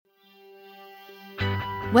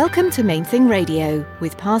Welcome to Main Thing Radio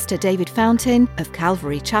with Pastor David Fountain of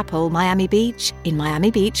Calvary Chapel, Miami Beach, in Miami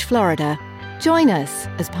Beach, Florida. Join us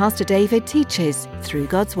as Pastor David teaches through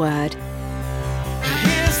God's Word.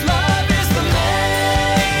 His love is the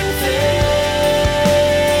main thing.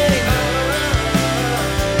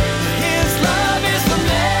 His love is the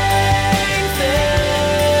main thing.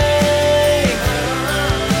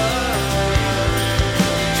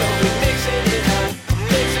 So we're mixing it up,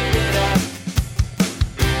 mixing it up.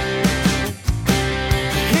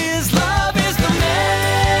 His love is the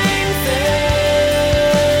main thing.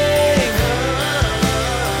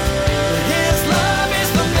 His love is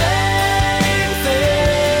the main thing.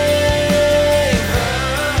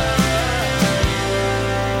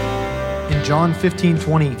 In John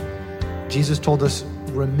 15:20, Jesus told us,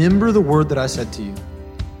 "Remember the word that I said to you.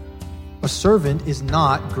 A servant is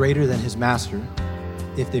not greater than his master.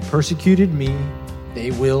 If they persecuted me,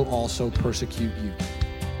 they will also persecute you."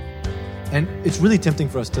 And it's really tempting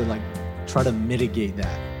for us to try to mitigate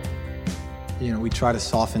that. We try to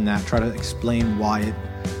soften that, try to explain why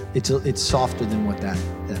it's softer than what that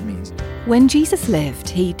means. When Jesus lived,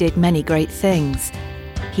 he did many great things.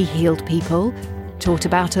 He healed people, taught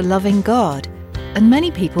about a loving God, and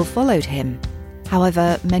many people followed him.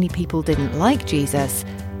 However, many people didn't like Jesus,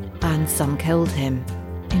 and some killed him.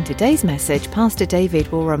 In today's message, Pastor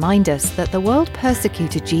David will remind us that the world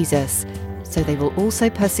persecuted Jesus, so they will also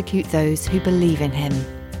persecute those who believe in him.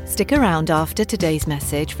 Stick around after today's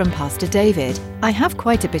message from Pastor David. I have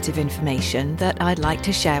quite a bit of information that I'd like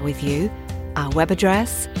to share with you. Our web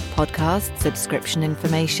address, podcast, subscription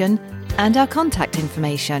information, and our contact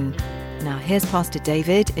information. Now here's Pastor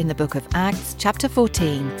David in the book of Acts, chapter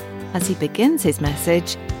 14, as he begins his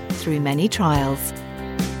message, Through Many Trials.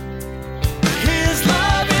 His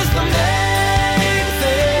love is the main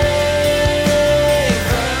thing.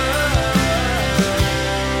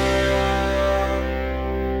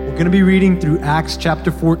 We're going to be reading through Acts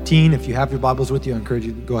chapter 14. If you have your Bibles with you, I encourage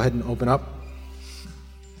you to go ahead and open up.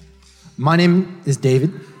 My name is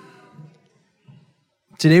David.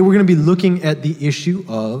 Today we're going to be looking at the issue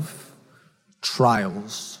of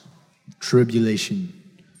trials, tribulation.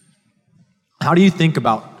 How do you think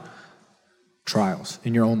about trials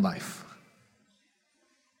in your own life?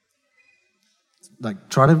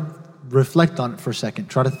 Try to reflect on it for a second.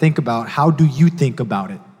 Try to think about, how do you think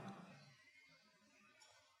about it?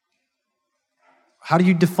 How do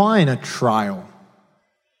you define a trial?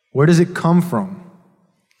 Where does it come from?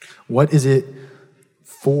 What is it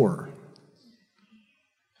for?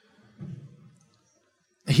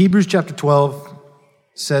 Hebrews chapter 12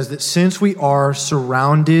 says that since we are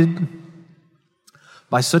surrounded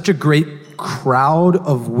by such a great crowd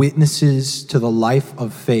of witnesses to the life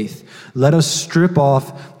of faith, let us strip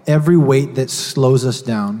off every weight that slows us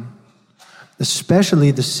down,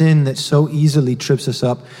 especially the sin that so easily trips us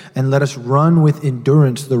up, and let us run with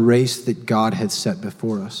endurance the race that God has set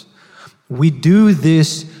before us. We do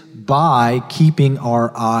this by keeping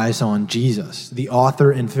our eyes on Jesus, the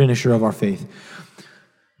author and finisher of our faith.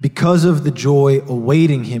 Because of the joy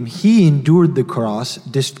awaiting him, he endured the cross,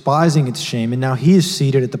 despising its shame, and now he is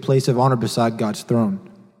seated at the place of honor beside God's throne.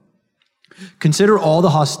 Consider all the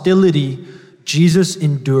hostility Jesus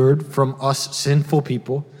endured from us sinful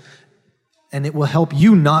people, and it will help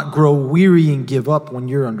you not grow weary and give up when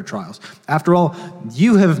you're under trials. After all,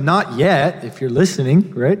 you have not yet, if you're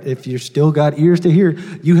listening, right? If you've still got ears to hear,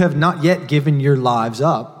 you have not yet given your lives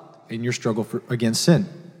up in your struggle against sin.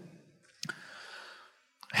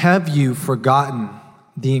 Have you forgotten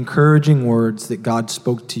the encouraging words that God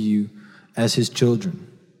spoke to you as his children?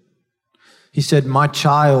 He said, "My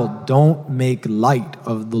child, don't make light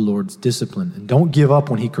of the Lord's discipline, and don't give up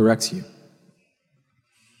when he corrects you.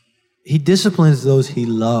 He disciplines those he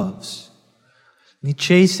loves, and he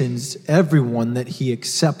chastens everyone that he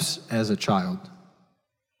accepts as a child."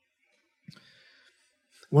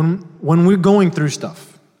 When we're going through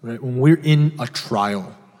stuff, right? When we're in a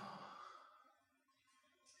trial,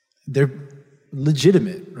 they're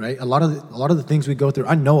legitimate, right? A lot of the things we go through,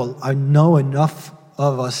 I know enough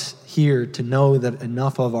of us here to know that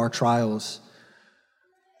enough of our trials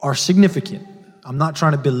are significant. I'm not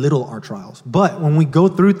trying to belittle our trials, but when we go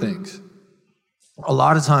through things, a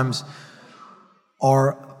lot of times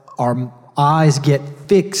our eyes get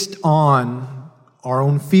fixed on our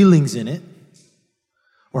own feelings in it,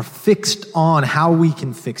 or fixed on how we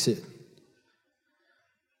can fix it.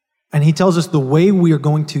 And he tells us the way we are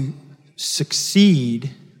going to succeed,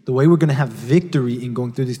 the way we're going to have victory in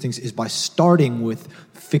going through these things, is by starting with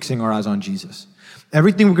fixing our eyes on Jesus.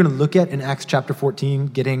 Everything we're going to look at in Acts chapter 14,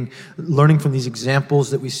 learning from these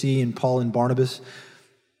examples that we see in Paul and Barnabas,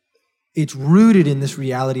 It's rooted in this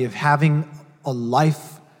reality of having a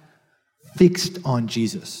life fixed on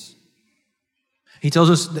Jesus. He tells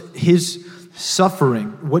us that his suffering,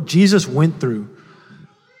 what Jesus went through,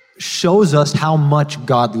 shows us how much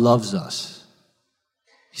God loves us.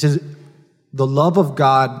 He says the love of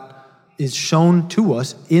God is shown to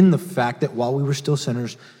us in the fact that while we were still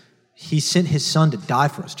sinners, he sent his son to die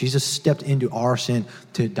for us. Jesus stepped into our sin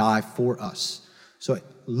to die for us. So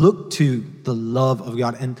look to the love of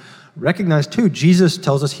God and recognize too, Jesus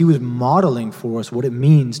tells us he was modeling for us what it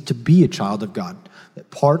means to be a child of God.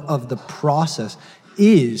 That part of the process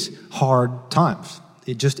is hard times.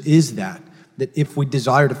 It just is that if we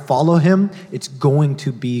desire to follow him, it's going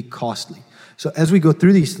to be costly. So as we go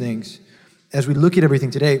through these things, as we look at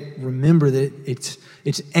everything today, remember that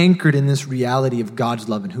it's anchored in this reality of God's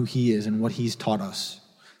love and who he is and what he's taught us.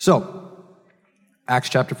 So, Acts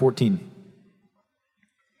chapter 14.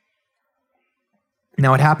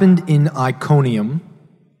 Now it happened in Iconium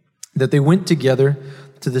that they went together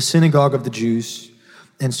to the synagogue of the Jews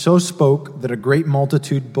and so spoke that a great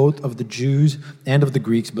multitude both of the Jews and of the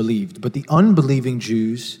Greeks believed. But the unbelieving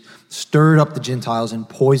Jews stirred up the Gentiles and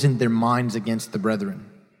poisoned their minds against the brethren.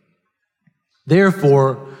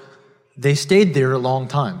 Therefore, they stayed there a long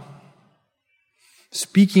time,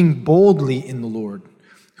 speaking boldly in the Lord,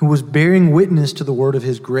 who was bearing witness to the word of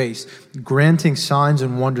his grace, granting signs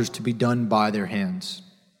and wonders to be done by their hands.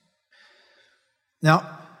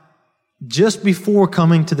 Now, just before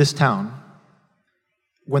coming to this town,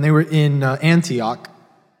 when they were in Antioch,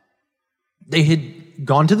 they had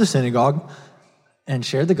gone to the synagogue and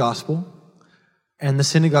shared the gospel, and the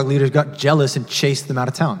synagogue leaders got jealous and chased them out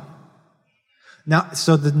of town. Now,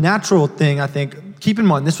 so the natural thing, I think, keep in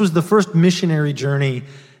mind, this was the first missionary journey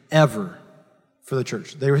ever for the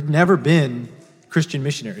church. There had never been Christian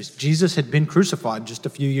missionaries. Jesus had been crucified just a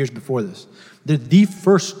few years before this. They're the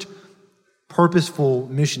first purposeful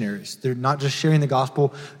missionaries. They're not just sharing the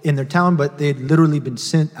gospel in their town, but they had literally been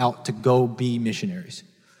sent out to go be missionaries.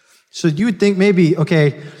 So you would think maybe,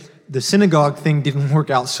 okay, the synagogue thing didn't work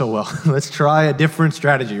out so well. Let's try a different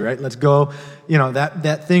strategy, right? Let's go,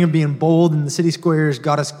 that thing of being bold in the city squares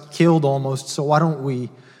got us killed almost. So why don't we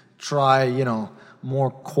try,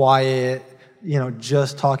 more quiet,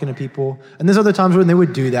 just talking to people. And there's other times when they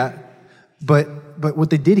would do that. But what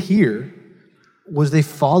they did here was they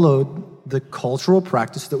followed the cultural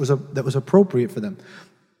practice that was appropriate for them.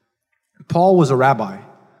 Paul was a rabbi,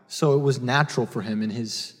 so it was natural for him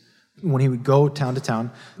when he would go town to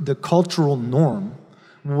town. The cultural norm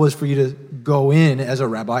was for you to go in as a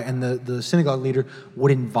rabbi, and the synagogue leader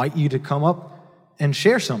would invite you to come up and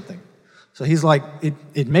share something. So he's like,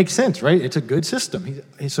 it makes sense, right? It's a good system.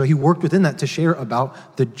 So he worked within that to share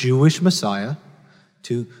about the Jewish Messiah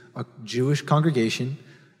to a Jewish congregation.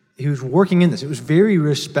 He was working in this. It was very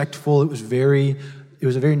respectful. It was a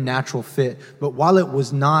very natural fit. But while it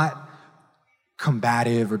was not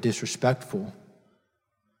combative or disrespectful,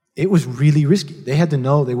 it was really risky. They had to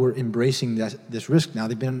know they were embracing this risk now.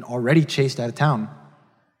 They've been already chased out of town.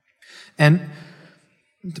 And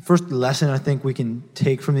the first lesson I think we can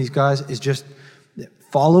take from these guys is just that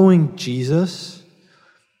following Jesus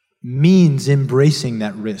means embracing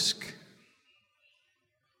that risk,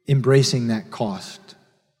 embracing that cost.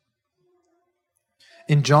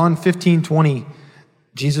 In John 15:20,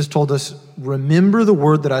 Jesus told us, "Remember the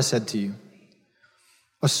word that I said to you.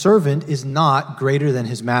 A servant is not greater than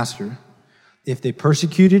his master. If they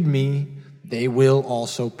persecuted me, they will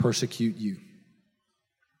also persecute you."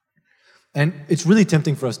 And it's really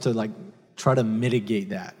tempting for us to try to mitigate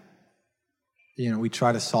that. We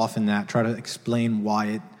try to soften that, try to explain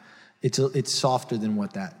why it's softer than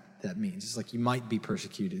what that means. It's like you might be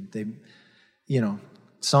persecuted.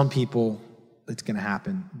 Some people, it's going to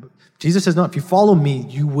happen. But Jesus says, no, if you follow me,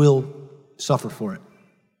 you will suffer for it.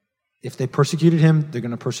 If they persecuted him, they're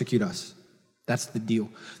going to persecute us. That's the deal.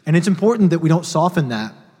 And it's important that we don't soften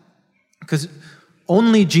that because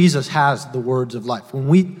only Jesus has the words of life. When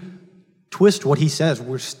we twist what he says,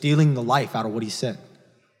 we're stealing the life out of what he said.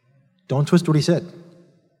 Don't twist what he said.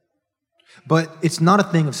 But it's not a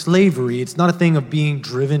thing of slavery. It's not a thing of being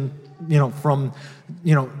driven,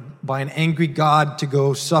 by an angry God to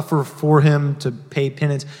go suffer for him, to pay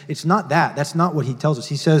penance. It's not that. That's not what he tells us.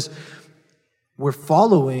 He says we're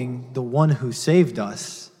following the one who saved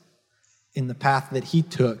us in the path that he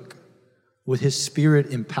took with his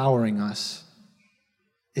Spirit empowering us.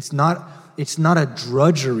 It's not a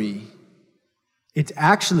drudgery. It's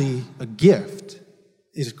actually a gift,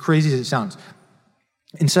 as crazy as it sounds.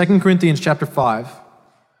 In 2 Corinthians chapter 5,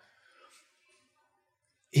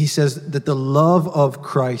 he says that the love of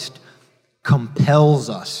Christ compels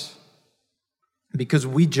us. because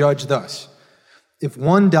we judge thus. If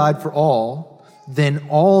one died for all, then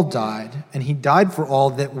all died, and he died for all,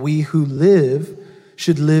 that we who live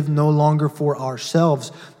should live no longer for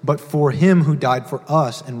ourselves, but for him who died for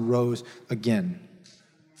us and rose again.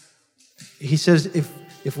 He says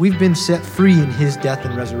if we've been set free in his death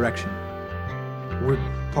and resurrection, we're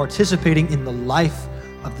participating in the life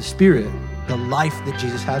of the Spirit, the life that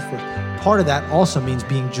Jesus has for us. Part of that also means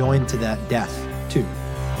being joined to that death too.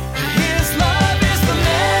 His love is the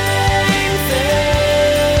main thing.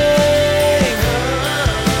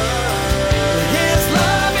 His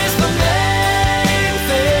love is the main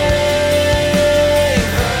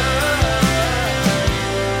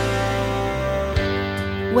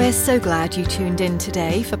thing. We're so glad you tuned in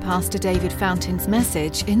today for Pastor David Fountain's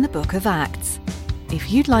message in the book of Acts. If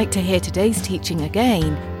you'd like to hear today's teaching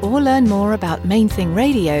again or learn more about Main Thing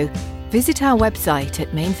Radio, visit our website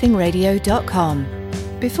at mainthingradio.com.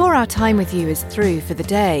 Before our time with you is through for the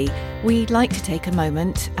day, we'd like to take a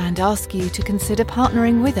moment and ask you to consider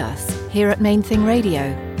partnering with us here at Main Thing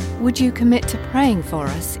Radio. Would you commit to praying for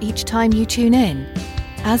us each time you tune in?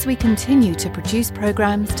 As we continue to produce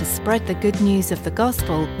programs to spread the good news of the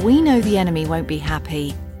gospel, we know the enemy won't be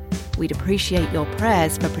happy. We'd appreciate your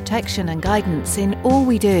prayers for protection and guidance in all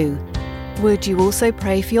we do. Would you also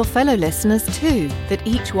pray for your fellow listeners too, that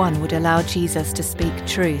each one would allow Jesus to speak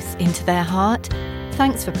truth into their heart?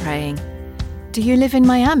 Thanks for praying. Do you live in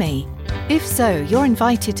Miami? If so, you're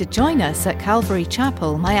invited to join us at Calvary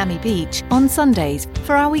Chapel, Miami Beach on Sundays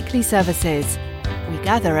for our weekly services. We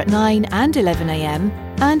gather at 9 and 11 a.m.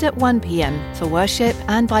 and at 1 p.m. for worship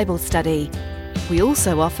and Bible study. We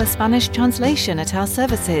also offer Spanish translation at our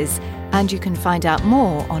services, and you can find out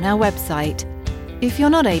more on our website. If you're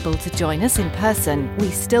not able to join us in person,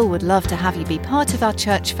 we still would love to have you be part of our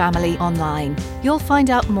church family online. You'll find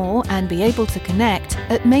out more and be able to connect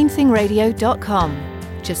at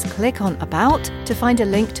mainthingradio.com. Just click on About to find a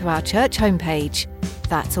link to our church homepage.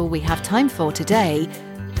 That's all we have time for today.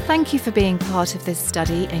 Thank you for being part of this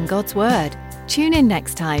study in God's Word. Tune in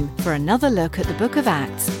next time for another look at the book of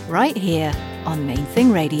Acts, right here on Main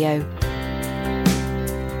Thing Radio.